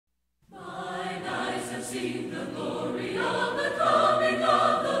seen the glory of the coming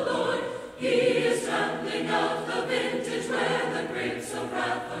of the Lord. He is trampling out the vintage where the grapes of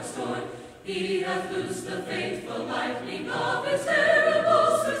wrath are stored. He hath loosed the faithful lightning of his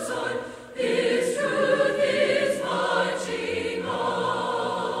terrible sword. His truth is marching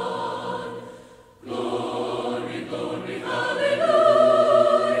on. Glory, glory, hallelujah.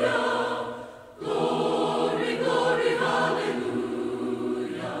 Glory, glory,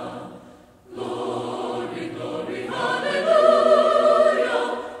 hallelujah. Glory, glory, hallelujah.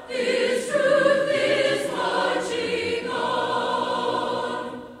 His truth is marching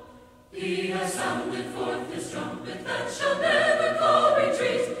on. He has sounded forth his trumpet that shall never call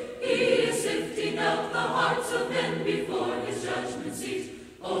retreat. He is sifting out the hearts of men before his judgment seat.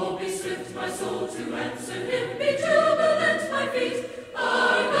 Oh, be swift, my soul, to answer him. Be jubilant, my feet.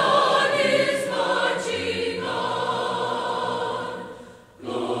 Our God is marching on.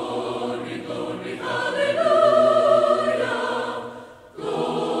 Glory, glory, hallelujah.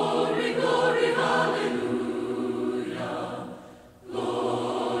 Glory, glory, hallelujah.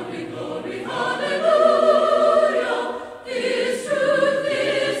 Glory, glory, hallelujah. His truth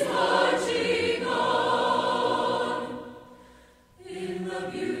is marching on. In the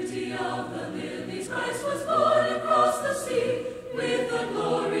beauty of the lilies, Christ was born across the sea, with the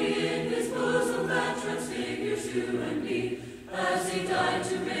glory in his bosom that transfigures you and me, as he died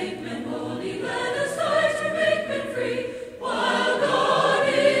to make